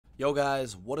Yo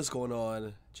guys, what is going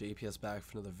on? JPS back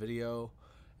for another video,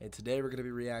 and today we're going to be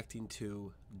reacting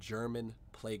to German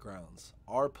playgrounds.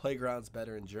 Are playgrounds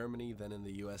better in Germany than in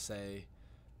the USA?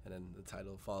 And then the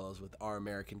title follows with "Our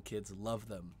American Kids Love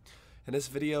Them." And this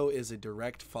video is a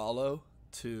direct follow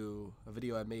to a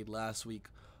video I made last week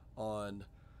on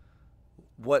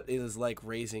what it is like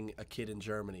raising a kid in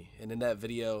Germany. And in that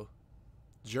video,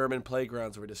 German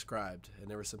playgrounds were described, and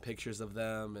there were some pictures of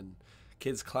them and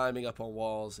kids climbing up on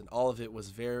walls, and all of it was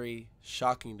very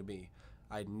shocking to me.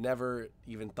 I never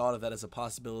even thought of that as a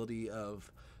possibility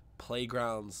of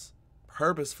playgrounds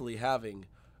purposefully having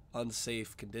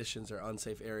unsafe conditions or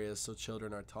unsafe areas so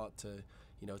children are taught to,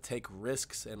 take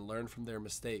risks and learn from their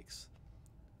mistakes.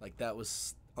 Like, that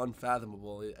was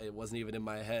unfathomable. It wasn't even in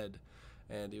my head,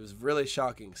 and it was really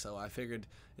shocking. So I figured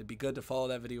it'd be good to follow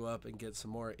that video up and get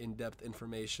some more in-depth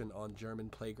information on German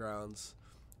playgrounds,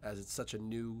 as it's such a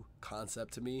new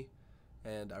concept to me,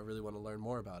 and I really want to learn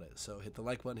more about it. So hit the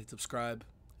like button, hit subscribe,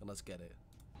 and let's get it.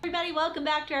 Everybody, welcome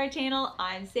back to our channel.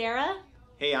 I'm Sarah.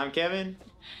 Hey, I'm Kevin.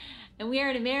 And we are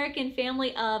an American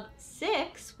family of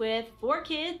 6 with 4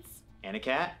 kids. And a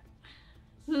cat.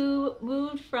 Who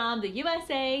moved from the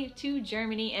USA to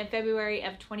Germany in February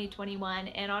of 2021.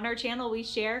 And on our channel, we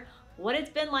share what it's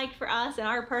been like for us and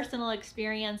our personal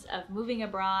experience of moving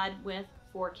abroad with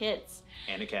 4 kids.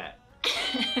 And a cat.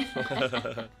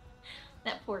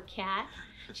 That poor cat.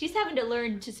 She's having to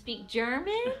learn to speak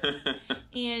German,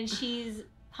 and she's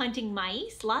hunting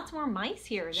mice. Lots more mice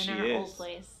here than our old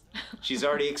place. She's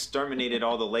already exterminated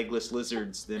all the legless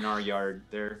lizards in our yard.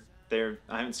 I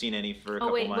haven't seen any for a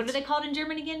couple months. What are they called in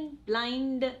German again? I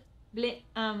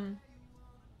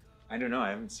don't know. I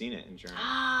haven't seen it in German.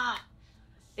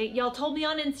 Y'all told me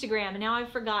on Instagram, and now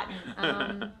I've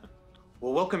forgotten.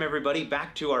 Well, welcome everybody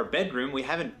back to our bedroom. We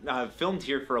haven't filmed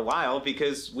here for a while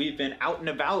because we've been out and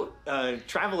about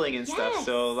traveling and stuff.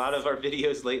 So a lot of our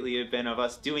videos lately have been of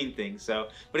us doing things. But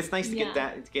it's nice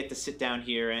to get to sit down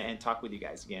here and talk with you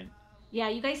guys again. Yeah,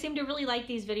 you guys seem to really like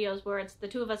these videos where it's the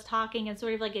two of us talking and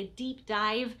sort of like a deep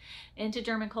dive into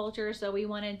German culture. So we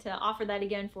wanted to offer that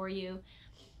again for you.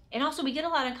 And also we get a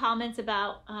lot of comments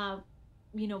about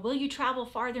will you travel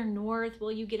farther north?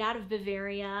 Will you get out of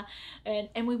Bavaria?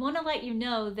 And we want to let you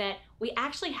know that we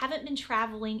actually haven't been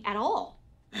traveling at all.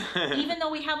 Even though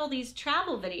we have all these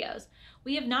travel videos,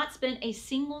 we have not spent a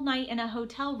single night in a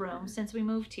hotel room since we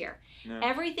moved here. No.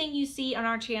 Everything you see on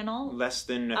our channel, less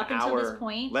than an hour, until this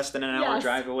point, less than an hour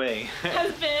drive away,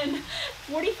 has been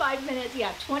 45 minutes.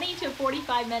 Yeah, 20 to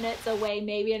 45 minutes away,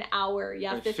 maybe an hour.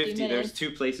 Yeah, 50 minutes. There's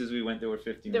 2 places we went that were 50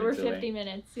 minutes away. There were 50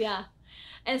 minutes, yeah.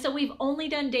 And so we've only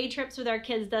done day trips with our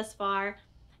kids thus far.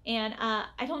 And I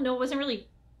don't know, it wasn't really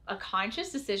a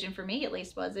conscious decision for me, at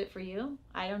least. Was it for you?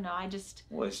 I don't know. I just...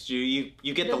 Well, it's you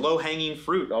get the low-hanging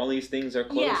fruit. All these things are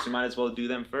close. Yeah. You might as well do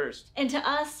them first. And to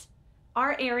us,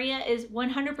 our area is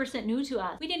 100% new to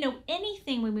us. We didn't know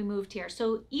anything when we moved here.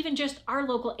 So even just our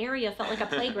local area felt like a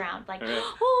playground. Like,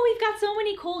 oh, we've got so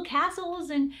many cool castles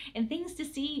and things to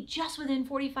see just within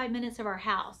 45 minutes of our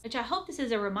house. Which I hope this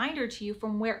is a reminder to you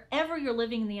from wherever you're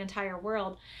living in the entire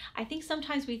world. I think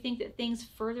sometimes we think that things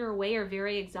further away are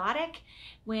very exotic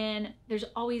when there's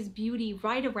always beauty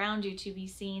right around you to be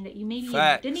seen that you maybe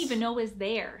didn't even know was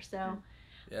there. So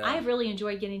yeah. I've really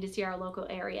enjoyed getting to see our local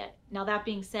area. Now that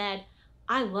being said,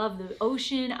 I love the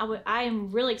ocean. I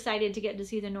am really excited to get to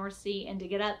see the North Sea and to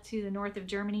get up to the north of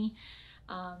Germany.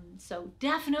 So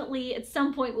definitely at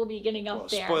some point we'll be getting up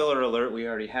there. Spoiler alert, we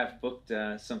already have booked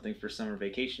something for summer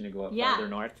vacation to go up farther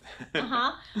north.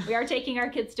 We are taking our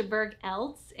kids to Berg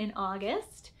Eltz in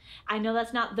August. I know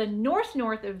that's not the north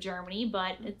of Germany,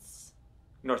 but it's...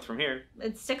 North from here.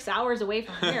 It's 6 hours away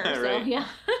from here, so right. Yeah.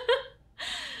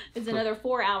 It's another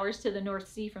 4 hours to the North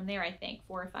Sea from there, I think.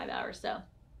 4 or 5 hours, so...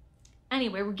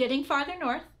 Anyway, we're getting farther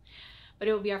north, but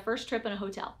it will be our first trip in a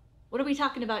hotel. What are we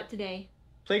talking about today?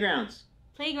 Playgrounds.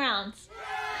 Playgrounds.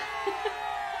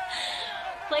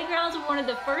 Playgrounds were one of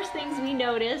the first things we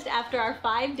noticed after our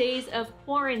 5 days of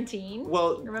quarantine.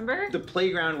 Well, remember? The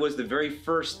playground was the very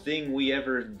first thing we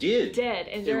ever did.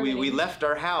 In Germany. We left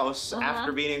our house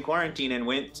after being in quarantine and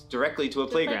went directly to a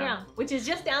playground. Which is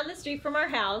just down the street from our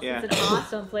house. Yeah. It's an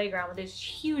awesome playground with this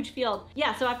huge field.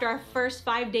 Yeah, so after our first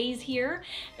 5 days here,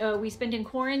 we spent in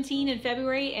quarantine in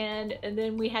February, and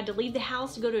then we had to leave the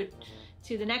house to go to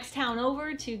the next town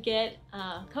over to get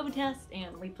a COVID test,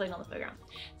 and we played on the playground.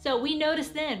 So we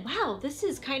noticed then, wow, this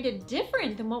is kind of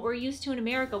different than what we're used to in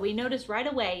America. We noticed right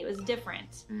away it was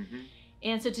different.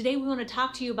 And so today we want to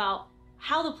talk to you about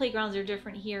how the playgrounds are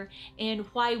different here and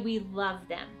why we love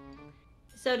them.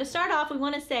 So to start off, we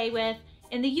want to say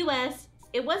in the US,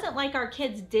 it wasn't like our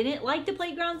kids didn't like the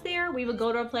playgrounds there. We would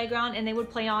go to a playground and they would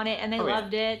play on it and they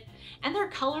loved it. And they're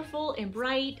colorful and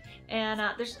bright. And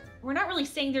we're not really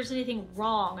saying there's anything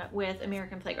wrong with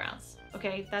American playgrounds.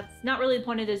 Okay, that's not really the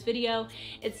point of this video.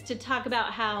 It's to talk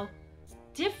about how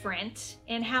different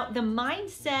and how the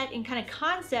mindset and kind of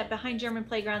concept behind German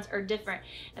playgrounds are different.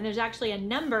 And there's actually a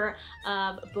number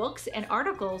of books and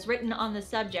articles written on the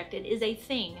subject. It is a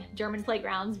thing, German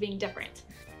playgrounds being different.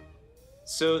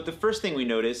 So the first thing we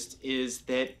noticed is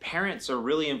that parents are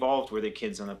really involved with their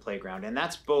kids on the playground, and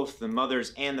that's both the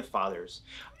mothers and the fathers.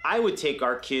 I would take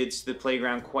our kids to the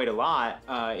playground quite a lot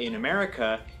in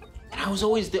America, and I was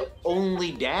always the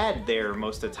only dad there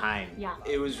most of the time. Yeah.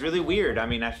 It was really weird. I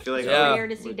mean, I feel like it's rare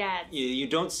to see dads. You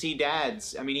don't see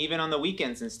dads. I mean, even on the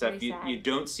weekends and stuff, you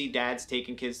don't see dads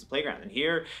taking kids to the playground. And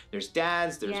here, there's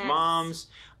dads, there's moms,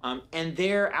 and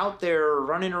they're out there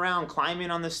running around,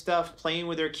 climbing on the stuff, playing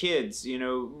with their kids. You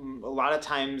know, a lot of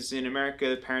times in America,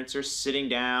 the parents are sitting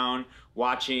down,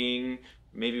 watching,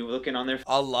 maybe looking on their phone.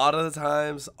 A lot of the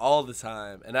times, all the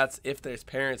time. And that's if there's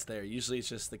parents there. Usually it's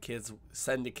just the kids,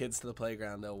 send the kids to the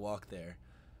playground, they'll walk there.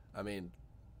 I mean,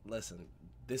 listen,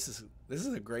 this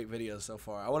is a great video so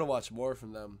far. I want to watch more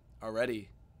from them already.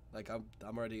 Like I'm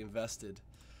already invested.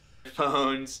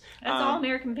 Phones. That's all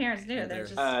American parents do. They're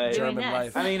just doing German this.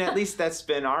 life. I mean, at least that's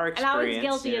been our experience. And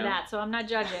I was guilty of that, so I'm not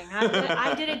judging.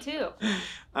 I did it too.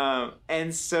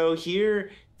 And so here,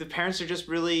 the parents are just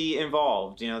really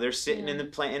involved. You know, they're sitting in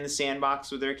the sandbox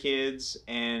with their kids,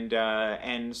 and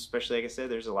especially, like I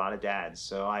said, there's a lot of dads.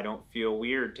 So I don't feel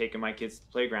weird taking my kids to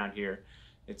the playground here.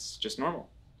 It's just normal.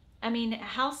 I mean,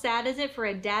 how sad is it for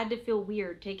a dad to feel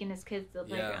weird taking his kids to the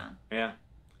playground? Yeah.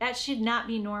 That should not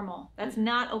be normal. That's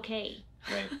not okay.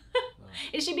 Right.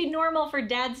 It should be normal for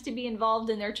dads to be involved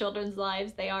in their children's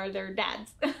lives. They are their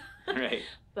dads. Right.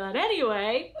 But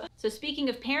anyway, so speaking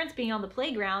of parents being on the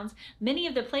playgrounds, many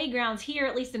of the playgrounds here,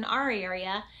 at least in our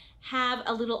area, have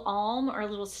a little alm or a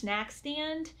little snack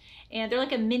stand, and they're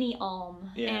like a mini alm.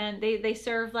 Yeah. And they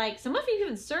serve, like, some of you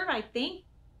even serve, I think,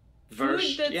 food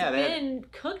that's been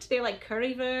cooked. They're like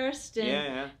currywurst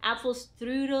and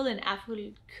Apfelstrudel and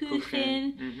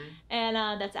Apfelkuchen,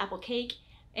 and that's apple cake.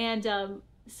 And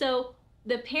so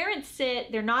the parents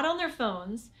sit, they're not on their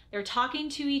phones, they're talking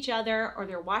to each other, or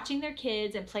they're watching their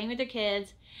kids and playing with their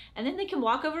kids, and then they can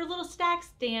walk over to a little snack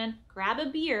stand, grab a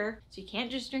beer. So you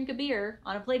can't just drink a beer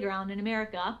on a playground in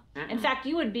America. In fact,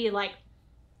 you would be like,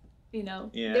 you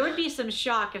know, there would be some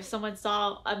shock if someone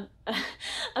saw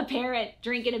a parent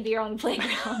drinking a beer on the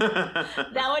playground.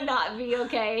 That would not be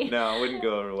okay. No, it wouldn't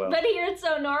go over well. But here it's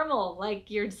so normal.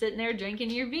 Like, you're sitting there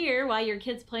drinking your beer while your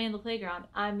kids play in the playground.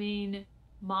 I mean,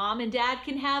 mom and dad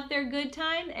can have their good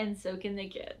time, and so can the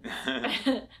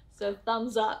kids. So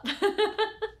thumbs up.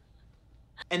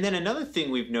 And then another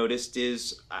thing we've noticed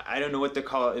is, I don't know what to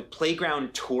call it,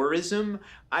 playground tourism.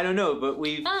 I don't know, but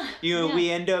we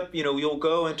end up, you'll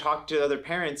go and talk to other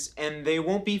parents, and they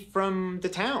won't be from the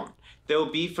town.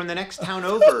 They'll be from the next town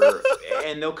over,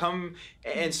 and they'll come,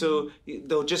 and so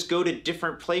they'll just go to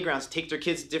different playgrounds, take their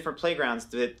kids to different playgrounds,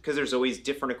 because there's always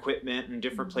different equipment and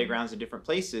different playgrounds in different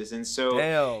places. And so,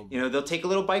 they'll take a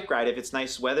little bike ride. If it's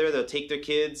nice weather, they'll take their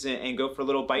kids and go for a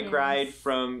little bike ride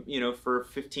from, for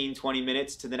 15, 20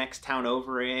 minutes to the next town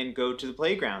over and go to the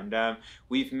playground.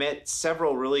 We've met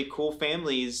several really cool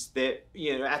families that,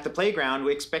 at the playground,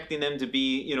 we're expecting them to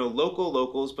be,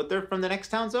 locals, but they're from the next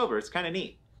towns over. It's kind of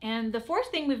neat. And the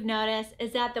fourth thing we've noticed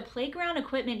is that the playground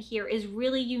equipment here is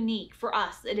really unique for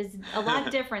us. It is a lot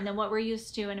different than what we're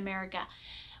used to in America.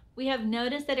 We have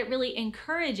noticed that it really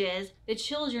encourages the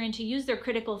children to use their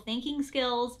critical thinking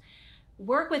skills,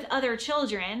 work with other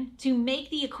children to make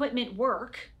the equipment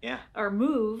work or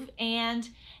move, and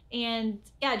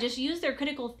just use their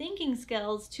critical thinking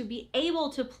skills to be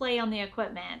able to play on the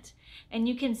equipment. And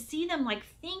you can see them like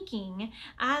thinking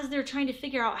as they're trying to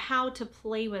figure out how to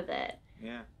play with it.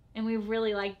 Yeah. And we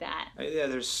really like that. Yeah,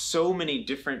 there's so many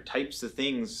different types of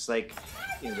things. Like,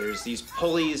 there's these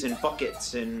pulleys and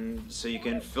buckets, and so you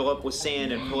can fill up with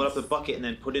sand and pull it up the bucket and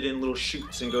then put it in little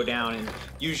chutes and go down. And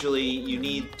usually you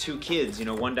need two kids,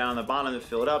 one down on the bottom to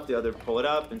fill it up, the other pull it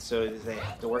up, and so they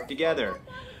have to work together.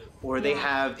 Or they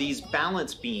have these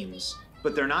balance beams,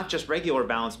 but they're not just regular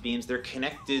balance beams. They're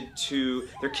connected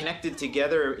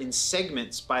together in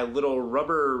segments by little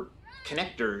rubber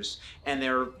connectors, and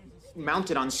they're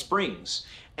mounted on springs,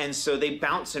 and so they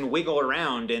bounce and wiggle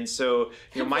around. And so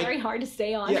very hard to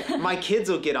stay on. My kids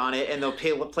will get on it and they'll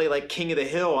play like King of the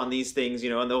Hill on these things,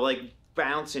 and they'll like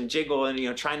bounce and jiggle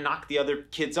and try and knock the other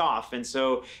kids off. And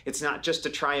so it's not just to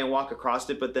try and walk across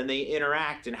it, but then they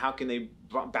interact, and how can they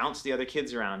bounce the other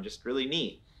kids around. Just really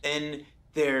neat. And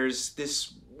there's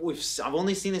this, I've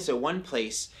only seen this at one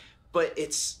place, but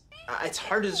it's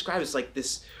hard to describe. It's like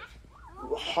this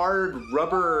hard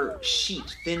rubber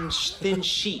sheet, thin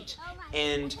sheet,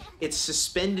 and it's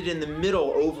suspended in the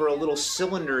middle over a little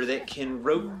cylinder that can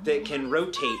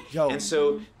rotate. Yo. And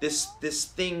so this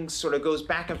thing sort of goes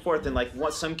back and forth, and like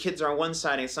some kids are on one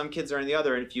side and some kids are on the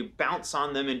other, and if you bounce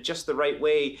on them in just the right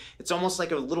way, it's almost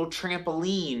like a little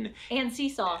trampoline. And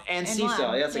seesaw. And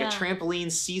seesaw. Yeah, it's like a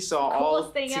trampoline seesaw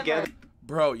all together. Ever.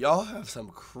 Bro, y'all have some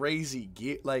crazy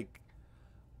gear. Like,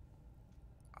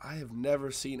 I have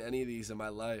never seen any of these in my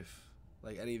life.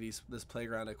 Like any of this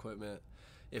playground equipment.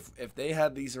 If they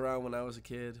had these around when I was a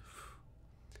kid,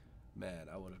 man,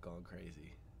 I would have gone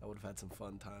crazy. I would have had some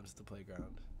fun times at the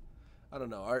playground. I don't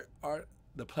know.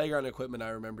 The playground equipment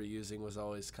I remember using was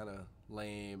always kind of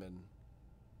lame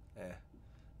and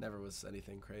never was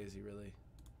anything crazy really.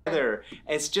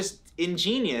 It's just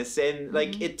ingenious, and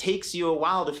like it takes you a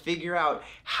while to figure out,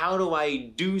 how do I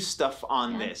do stuff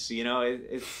on this, you know?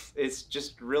 It's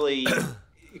just really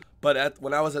But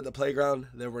when I was at the playground,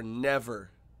 there were never,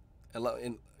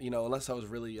 unless I was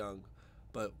really young,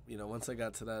 but once I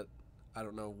got to that, I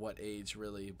don't know what age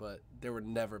really, but there were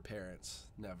never parents,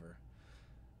 never.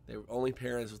 They were only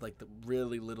parents with like the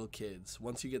really little kids.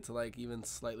 Once you get to like even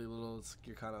slightly little,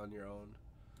 you're kind of on your own.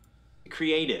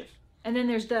 Creative. And then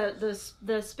there's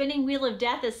the spinning wheel of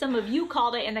death, as some of you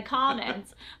called it in the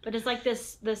comments, but it's like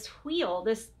this wheel,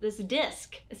 this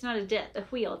disc. It's not a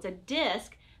wheel. It's a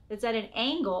disc that's at an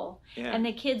angle, and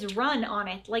the kids run on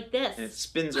it like this. And it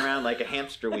spins around like a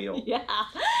hamster wheel. Yeah,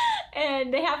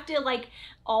 and they have to like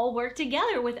all work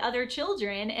together with other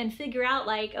children and figure out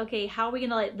like, okay, how are we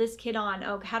gonna let this kid on?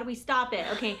 Oh, how do we stop it?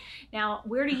 Okay, now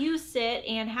where do you sit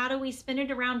and how do we spin it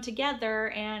around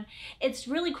together? And it's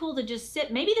really cool to just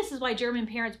sit. Maybe this is why German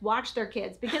parents watch their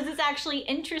kids, because it's actually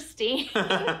interesting.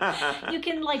 You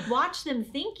can like watch them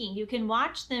thinking. You can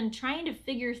watch them trying to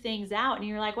figure things out, and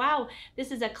you're like, wow,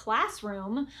 this is a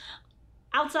classroom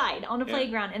outside on a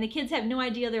playground, and the kids have no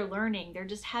idea they're learning. They're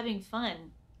just having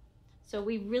fun. So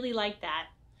we really like that.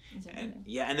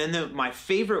 And then my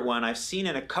favorite one I've seen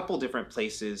in a couple different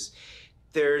places.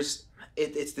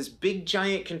 It's this big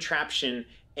giant contraption,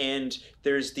 and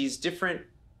there's these different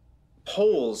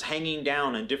poles hanging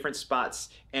down in different spots,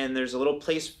 and there's a little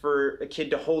place for a kid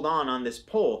to hold on this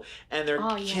pole, and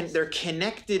they're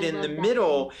connected in the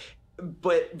middle.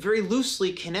 But very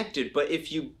loosely connected. But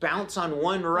if you bounce on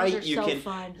one right, you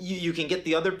can get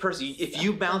the other person. If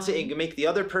you bounce it, you can make the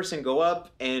other person go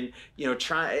up, and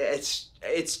try.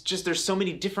 It's just, there's so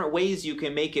many different ways you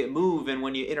can make it move, and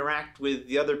when you interact with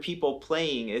the other people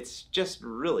playing, it's just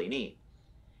really neat.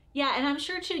 Yeah, and I'm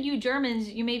sure to you Germans,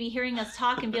 you may be hearing us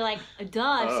talk and be like, duh,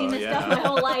 I've seen this stuff my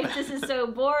whole life. This is so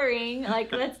boring.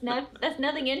 Like that's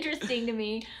nothing interesting to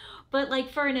me. But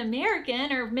like for an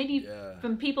American, or maybe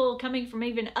from people coming from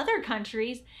even other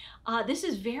countries, this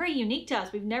is very unique to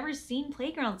us. We've never seen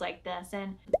playgrounds like this,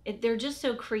 and they're just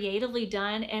so creatively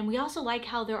done. And we also like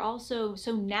how they're also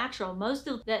so natural. Most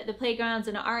of the playgrounds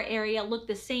in our area look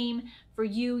the same for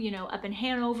you, up in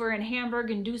Hanover and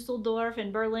Hamburg and Dusseldorf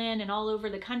and Berlin and all over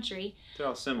the country. They're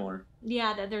all similar.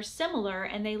 Yeah, they're similar,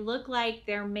 and they look like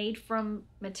they're made from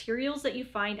materials that you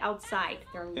find outside.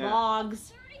 They're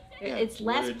logs. It's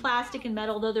less plastic and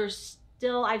metal, though there's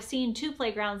still, I've seen 2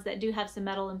 playgrounds that do have some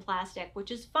metal and plastic,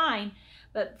 which is fine,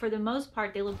 but for the most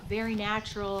part, they look very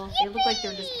natural. They look like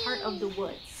they're just part of the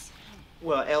woods.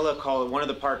 Well, one of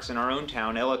the parks in our own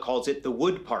town, Ella calls it the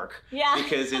wood park. Yeah.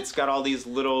 Because it's got all these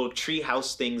little tree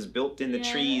house things built in the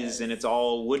trees, and it's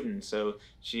all wooden. So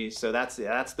that's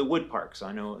the wood park. So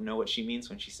I know what she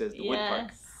means when she says the wood park.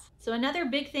 So another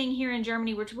big thing here in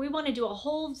Germany, which we want to do a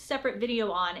whole separate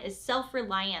video on, is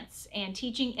self-reliance and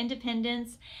teaching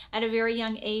independence at a very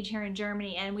young age here in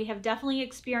Germany. And we have definitely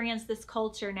experienced this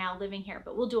culture now living here,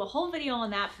 but we'll do a whole video on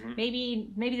that,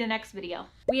 maybe the next video.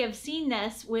 We have seen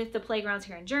this with the playgrounds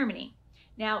here in Germany.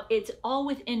 Now, it's all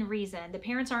within reason. The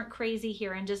parents aren't crazy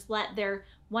here and just let their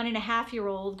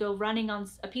 1.5-year-old go running on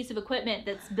a piece of equipment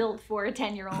that's built for a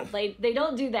 10-year-old. They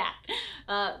don't do that.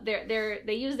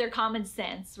 They use their common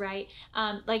sense, right?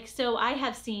 So I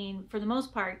have seen, for the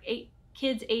most part,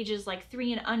 kids ages like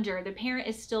 3 and under, the parent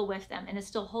is still with them and is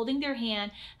still holding their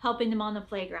hand, helping them on the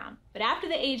playground. But after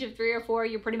the age of 3 or 4,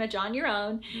 you're pretty much on your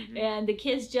own, and the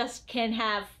kids just can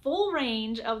have full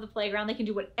range of the playground. They can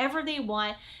do whatever they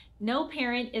want. No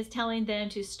parent is telling them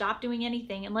to stop doing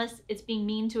anything unless it's being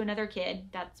mean to another kid.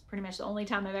 That's pretty much the only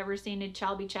time I've ever seen a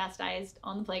child be chastised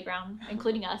on the playground,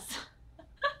 including us.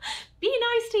 Be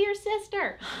nice to your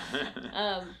sister.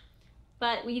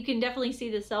 But you can definitely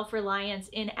see the self-reliance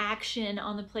in action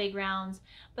on the playgrounds.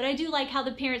 But I do like how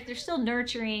the parents, they're still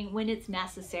nurturing when it's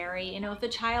necessary. You know, if a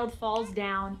child falls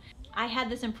down, I had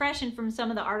this impression from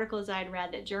some of the articles I'd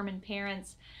read that German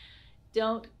parents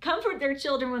don't comfort their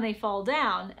children when they fall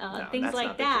down, No, things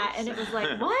like that. And it was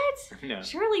like, what? No.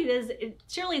 Surely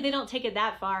they don't take it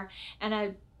that far.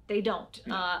 And they don't.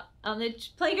 No. On the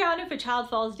playground, if a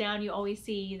child falls down, you always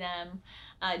see them,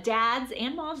 dads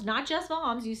and moms, not just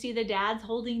moms. You see the dads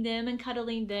holding them and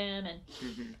cuddling them, and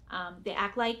they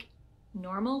act like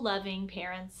normal, loving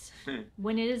parents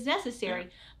when it is necessary. Yeah.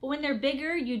 But when they're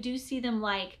bigger, you do see them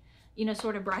like, you know,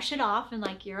 sort of brush it off and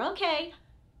like, you're okay,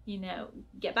 you know,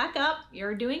 get back up,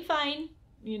 you're doing fine,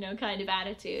 you know, kind of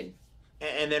attitude.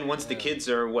 And then once the kids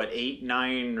are, what, 8,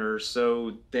 9 or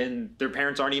so, then their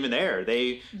parents aren't even there.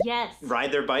 They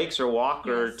ride their bikes or walk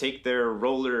or take their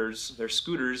rollers, their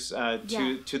scooters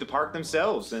to the park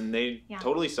themselves, and they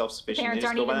totally self-sufficient. Parents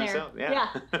they just aren't go by even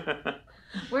themselves.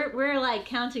 there. We're like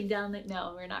counting down the,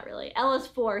 no, we're not really. Ella's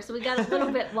 4, so we got a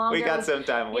little bit longer. We got some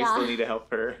time. We still need to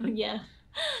help her. Yeah.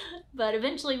 But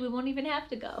eventually we won't even have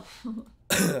to go.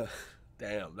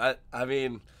 Damn, I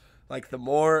mean, like the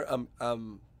more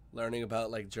I'm learning about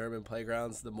like German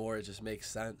playgrounds, the more it just makes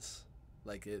sense.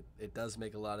 Like it does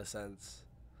make a lot of sense.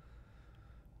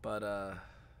 But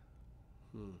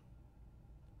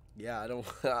yeah,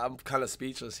 I'm kind of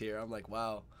speechless here. I'm like,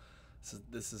 wow,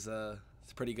 this is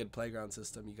it's a pretty good playground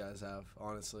system you guys have,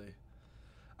 honestly.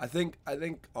 I think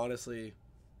honestly,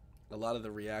 a lot of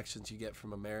the reactions you get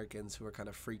from Americans who are kind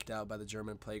of freaked out by the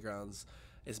German playgrounds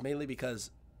is mainly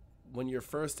because when you're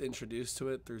first introduced to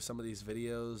it through some of these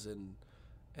videos and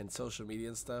social media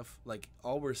and stuff, like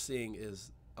all we're seeing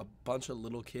is a bunch of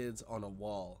little kids on a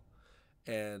wall,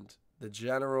 and the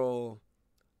general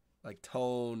like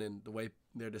tone and the way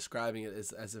they're describing it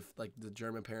is as if like the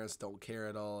German parents don't care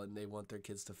at all and they want their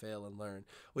kids to fail and learn,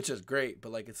 which is great,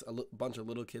 but like it's a bunch of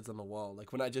little kids on the wall.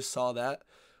 Like when I just saw that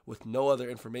with no other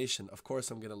information, of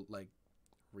course I'm gonna like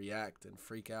react and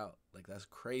freak out. Like that's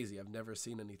crazy. I've never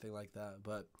seen anything like that.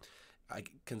 But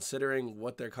considering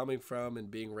what they're coming from and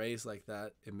being raised like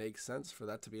that, it makes sense for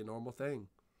that to be a normal thing.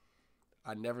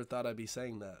 I never thought I'd be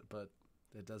saying that, but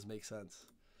it does make sense.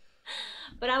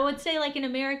 But I would say, like in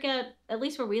America, at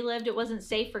least where we lived, it wasn't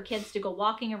safe for kids to go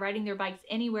walking or riding their bikes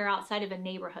anywhere outside of a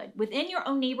neighborhood. Within your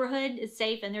own neighborhood is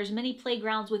safe, and there's many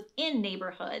playgrounds within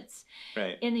neighborhoods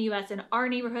in the U.S. In our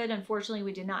neighborhood, unfortunately,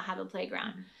 we did not have a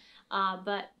playground.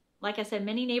 But like I said,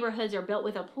 many neighborhoods are built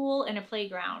with a pool and a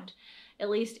playground,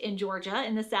 at least in Georgia,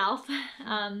 in the South.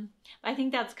 I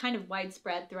think that's kind of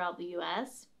widespread throughout the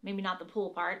U.S. Maybe not the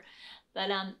pool part, but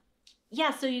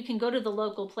yeah, so you can go to the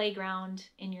local playground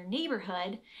in your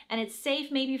neighborhood, and it's safe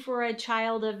maybe for a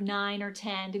child of 9 or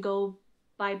 10 to go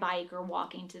by bike or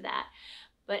walking to that.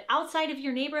 But outside of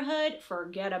your neighborhood,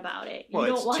 forget about it. You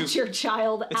don't want your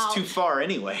child out. It's too far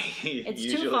anyway. It's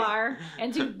too far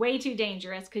and way too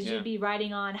dangerous, because you'd be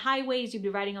riding on highways, you'd be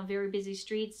riding on very busy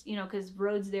streets, you know, because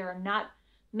roads there are not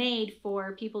made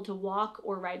for people to walk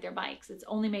or ride their bikes. It's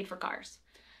only made for cars.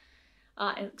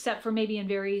 Except for maybe in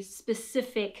very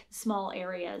specific small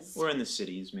areas. Or in the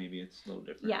cities, maybe it's a little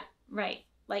different. Yeah, right.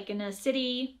 Like in a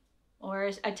city or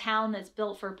a town that's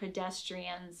built for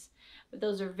pedestrians, but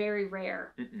those are very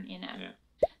rare, you know. Yeah.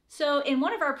 So in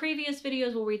one of our previous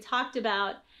videos where we talked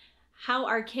about how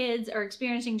our kids are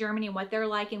experiencing Germany and what they're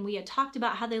like, and we had talked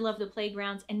about how they love the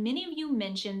playgrounds, and many of you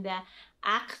mentioned the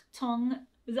Achtung,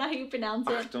 is that how you pronounce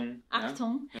it? Achtung.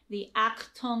 Achtung. Yeah. The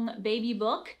Achtung baby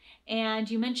book. And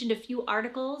you mentioned a few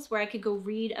articles where I could go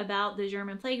read about the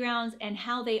German playgrounds and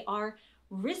how they are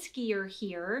riskier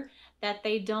here, that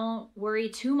they don't worry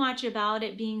too much about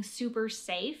it being super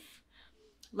safe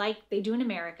like they do in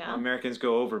America. Well, Americans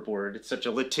go overboard. It's such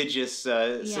a litigious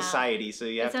society, so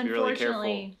you have to be really careful.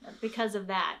 Unfortunately, because of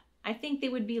that. I think they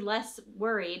would be less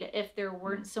worried if there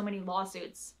weren't so many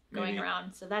lawsuits going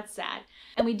around, so that's sad.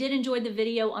 And we did enjoy the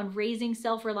video on raising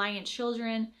self-reliant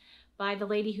children by the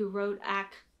lady who wrote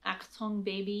Achtung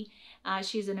Baby.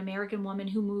 She's an American woman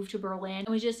who moved to Berlin and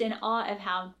was just in awe of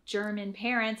how German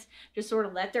parents just sort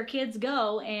of let their kids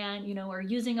go and, you know, are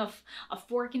using a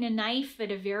fork and a knife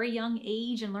at a very young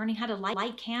age and learning how to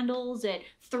light candles at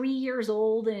 3 years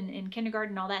old in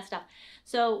kindergarten and all that stuff.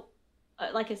 So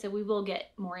like I said, we will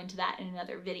get more into that in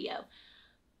another video.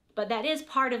 But that is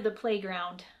part of the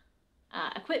playground.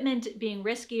 Equipment being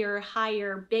riskier,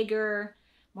 higher, bigger,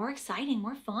 more exciting,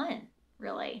 more fun,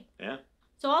 really. Yeah.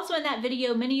 So also in that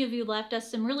video, many of you left us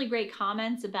some really great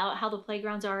comments about how the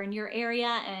playgrounds are in your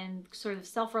area and sort of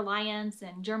self-reliance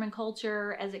and German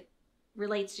culture as it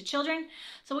relates to children.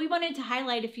 So we wanted to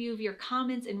highlight a few of your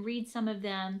comments and read some of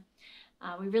them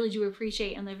We really do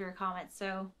appreciate and love your comments.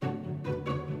 So. All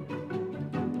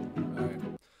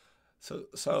right.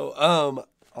 So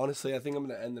honestly, I think I'm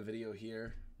gonna end the video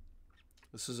here.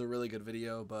 This was a really good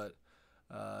video, but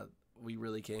we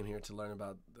really came here to learn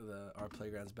about our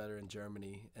playgrounds better in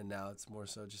Germany, and now it's more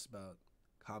so just about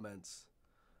comments.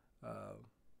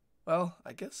 Well,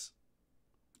 I guess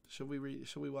should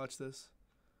we watch this?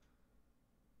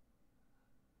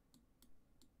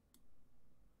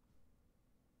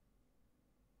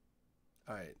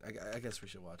 All right, I guess we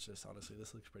should watch this. Honestly,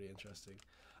 this looks pretty interesting.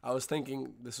 I was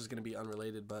thinking this was going to be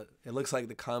unrelated, but it looks like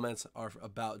the comments are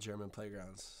about German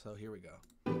playgrounds. So here we go.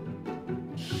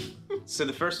 So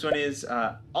the first one is,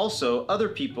 also, other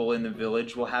people in the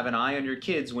village will have an eye on your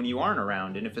kids when you aren't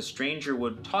around, and if a stranger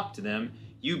would talk to them,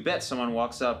 you bet someone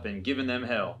walks up and giving them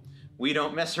hell. We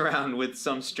don't mess around with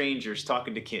some strangers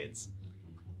talking to kids.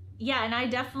 Yeah, and I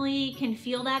definitely can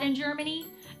feel that in Germany.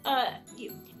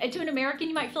 To an American,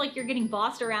 you might feel like you're getting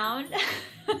bossed around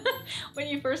when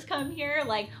you first come here.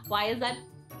 Like, why is that?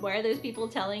 Why are those people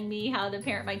telling me how to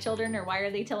parent my children, or why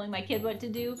are they telling my kid what to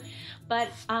do?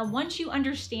 But once you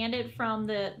understand it from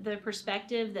the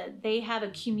perspective that they have a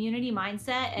community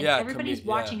mindset, and everybody's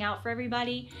watching out for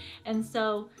everybody. And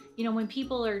so, you know, when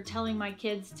people are telling my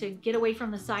kids to get away from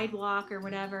the sidewalk or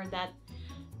whatever, that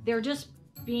they're just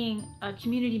being a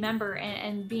community member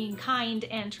and being kind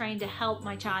and trying to help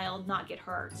my child not get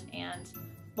hurt and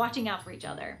watching out for each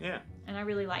other. Yeah. And I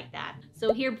really like that.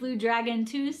 So here Blue Dragon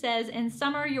 2 says, in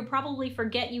summer you'll probably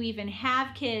forget you even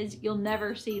have kids. You'll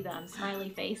never see them. Smiley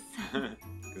face.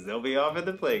 Because they'll be off at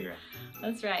the playground.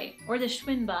 That's right. Or the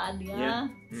Schwimmbad, yeah.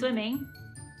 Swimming.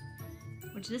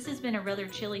 Which this has been a rather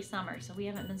chilly summer, so we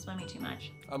haven't been swimming too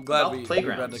much. I'm glad we read the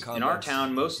playgrounds. comments. In our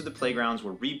town, most of the playgrounds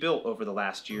were rebuilt over the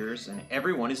last years, and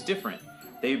everyone is different.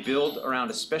 They build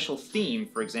around a special theme,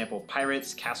 for example,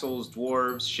 pirates, castles,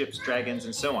 dwarves, ships, dragons,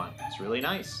 and so on. It's really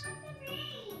nice.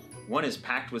 One is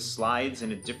packed with slides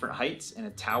and at different heights, and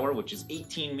a tower which is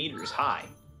 18 meters high.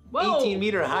 Whoa!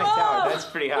 18-meter high tower, that's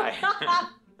pretty high.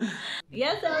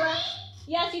 Yes, Ella.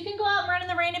 Yes, you can go out and run in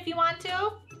the rain if you want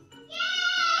to.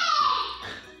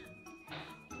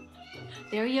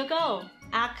 There you go.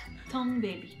 Achtung,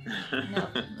 baby. No.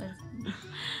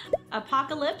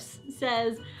 Apocalypse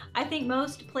says, I think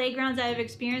most playgrounds I have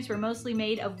experienced were mostly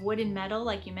made of wood and metal,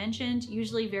 like you mentioned,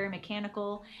 usually very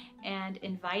mechanical and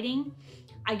inviting.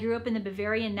 I grew up in the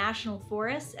Bavarian National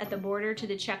Forest at the border to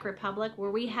the Czech Republic,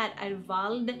 where we had a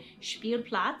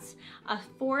Waldspielplatz, a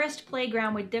forest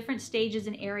playground with different stages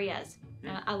and areas.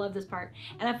 I love this part.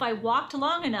 And if I walked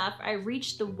long enough, I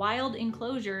reached the wild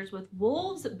enclosures with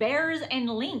wolves, bears, and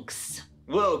lynx.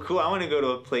 Whoa, cool. I want to go to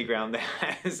a playground that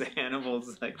has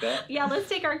animals like that. Yeah, let's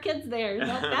take our kids there.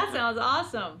 That sounds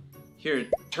awesome. Here,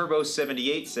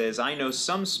 Turbo78 says, I know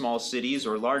some small cities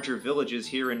or larger villages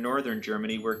here in northern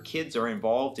Germany where kids are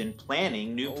involved in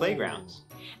planning new playgrounds.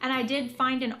 And I did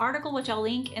find an article, which I'll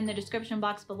link in the description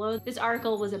box below. This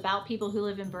article was about people who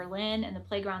live in Berlin and the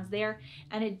playgrounds there.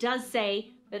 And it does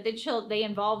say that they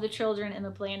involve the children in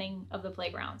the planning of the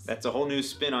playgrounds. That's a whole new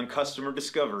spin on customer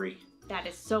discovery. That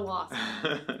is so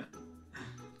awesome.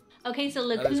 Okay, so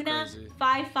Lacuna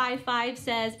 555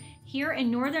 says, here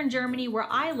in northern Germany where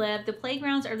I live, the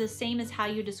playgrounds are the same as how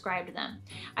you described them.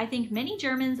 I think many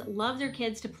Germans love their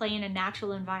kids to play in a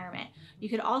natural environment. You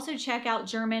could also check out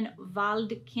German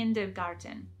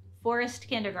Waldkindergarten, forest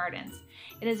kindergartens.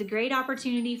 It is a great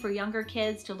opportunity for younger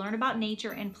kids to learn about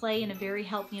nature and play in a very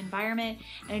healthy environment,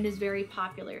 and it is very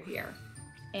popular here.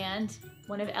 And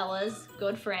one of Ella's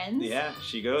good friends. Yeah,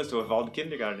 she goes to a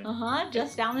Waldkindergarten.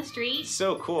 Just down the street.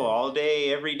 So cool. All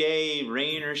day, every day,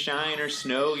 rain or shine or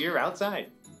snow, you're outside.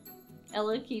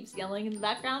 Ella keeps yelling in the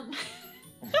background.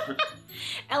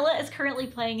 Ella is currently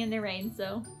playing in the rain,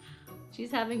 so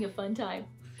she's having a fun time.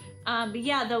 But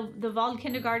yeah, the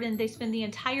Waldkindergarten, they spend the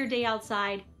entire day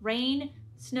outside. Rain,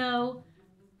 snow,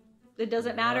 it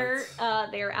doesn't matter.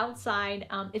 They're outside.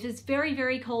 If it's very,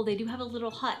 very cold, they do have a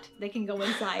little hut they can go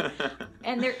inside.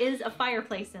 And there is a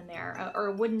fireplace in there, or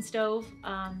a wooden stove,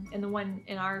 in the one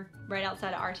right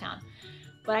outside of our town.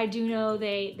 But I do know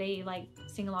they like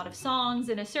sing a lot of songs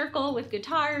in a circle with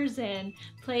guitars and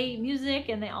play music,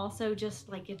 and they also just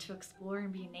like get to explore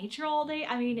and be in nature all day.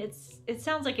 I mean, it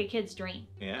sounds like a kid's dream.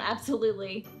 Yeah.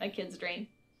 Absolutely a kid's dream.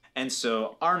 And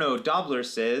so Arno Dobler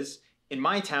says, in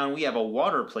my town, we have a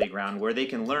water playground where they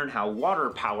can learn how water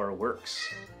power works.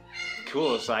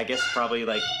 Cool, so I guess probably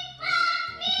like...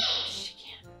 Shh, you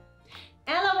can't.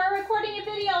 Ella, we're recording a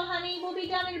video, honey. We'll be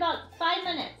done in about 5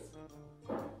 minutes.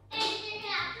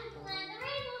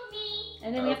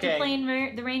 And then we have to play in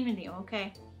the rain with you,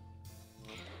 okay.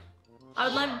 I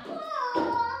would love...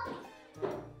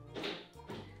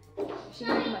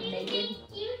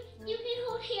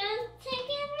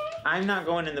 I'm not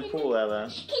going in the pool, Ella.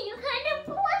 Can you kind of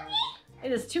pull me?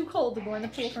 It is too cold to go in the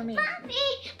pool for me. Mommy,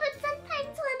 but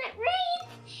sometimes when it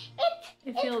rains,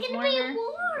 It feels it's gonna warmer. be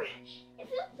warm. It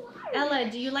feels warm. Ella,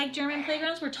 do you like German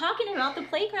playgrounds? We're talking about the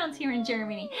playgrounds here in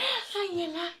Germany. Hi,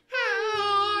 Ella.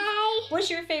 Hi. What's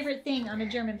your favorite thing on a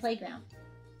German playground?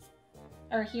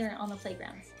 Or here on the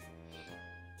playgrounds?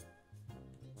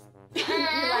 You're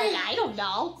like, I don't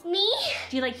know. Me?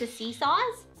 Do you like the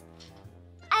seesaws?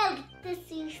 I like the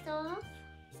seesaw.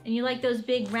 And you like those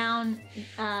big round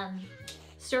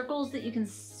circles that you can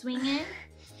swing in?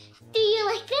 Do you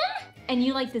like them? And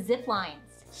you like the zip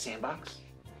lines? Sandbox?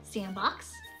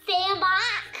 Sandbox? Sandbox.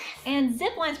 And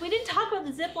zip lines. We didn't talk about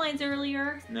the zip lines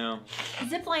earlier. No.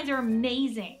 Zip lines are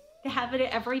amazing. They have it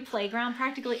at every playground.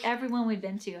 Practically everyone we've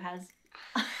been to has.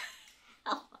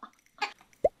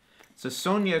 So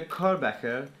Sonia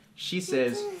Korbacher, she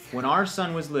says, when our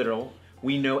son was little,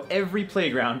 we know every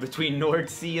playground between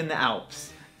North Sea and the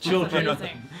Alps.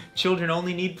 Children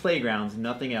only need playgrounds,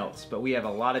 nothing else. But we have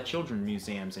a lot of children's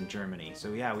museums in Germany.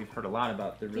 So yeah, we've heard a lot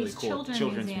about the really These cool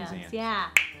children's museums. Yeah.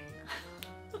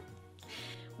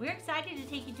 We're excited to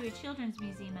take you to a children's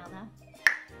museum, Ella.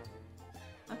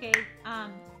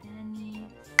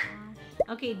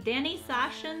 Okay, Danny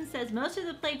Sashin says most of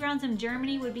the playgrounds in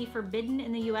Germany would be forbidden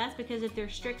in the US because of their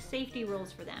strict safety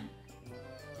rules for them,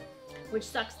 which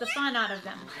sucks the fun out of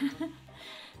them.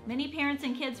 Many parents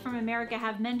and kids from America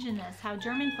have mentioned this, how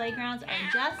German playgrounds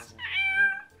are just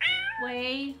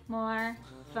way more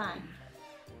fun.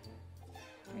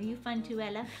 Are you fun too,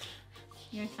 Ella?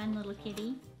 You're a fun little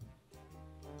kitty.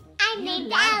 I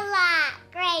named Ella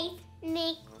Grace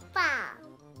Nick Bob.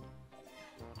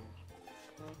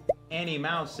 Annie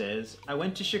Mao says, I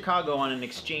went to Chicago on an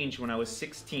exchange when I was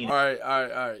 16. All right,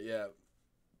 yeah.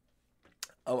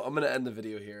 I'm gonna end the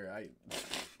video here.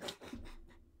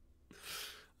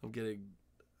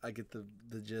 I get the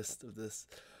gist of this,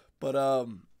 but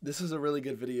this is a really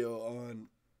good video on.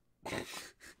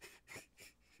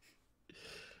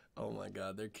 Oh my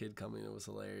God, their kid coming, it was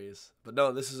hilarious. But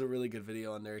no, this is a really good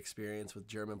video on their experience with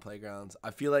German playgrounds.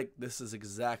 I feel like this is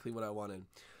exactly what I wanted.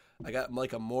 I got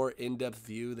like a more in-depth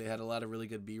view. They had a lot of really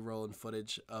good B-roll and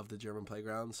footage of the German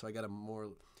playgrounds, so I got a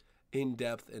more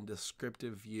in-depth and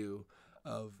descriptive view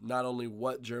of not only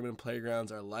what German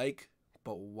playgrounds are like,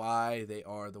 but why they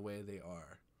are the way they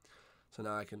are. So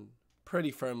now I can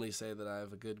pretty firmly say that I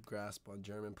have a good grasp on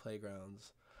German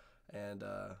playgrounds, and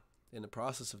in the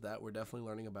process of that, we're definitely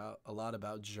learning a lot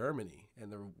about Germany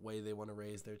and the way they want to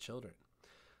raise their children.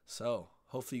 So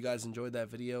hopefully you guys enjoyed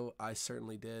that video. I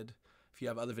certainly did. If you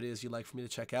have other videos you'd like for me to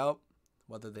check out,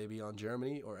 whether they be on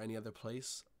Germany or any other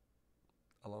place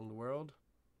along the world,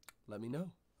 let me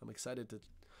know. I'm excited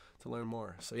to learn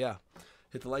more. So yeah,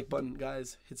 hit the like button,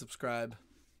 guys. Hit subscribe.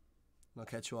 And I'll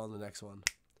catch you all in the next one.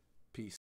 Peace.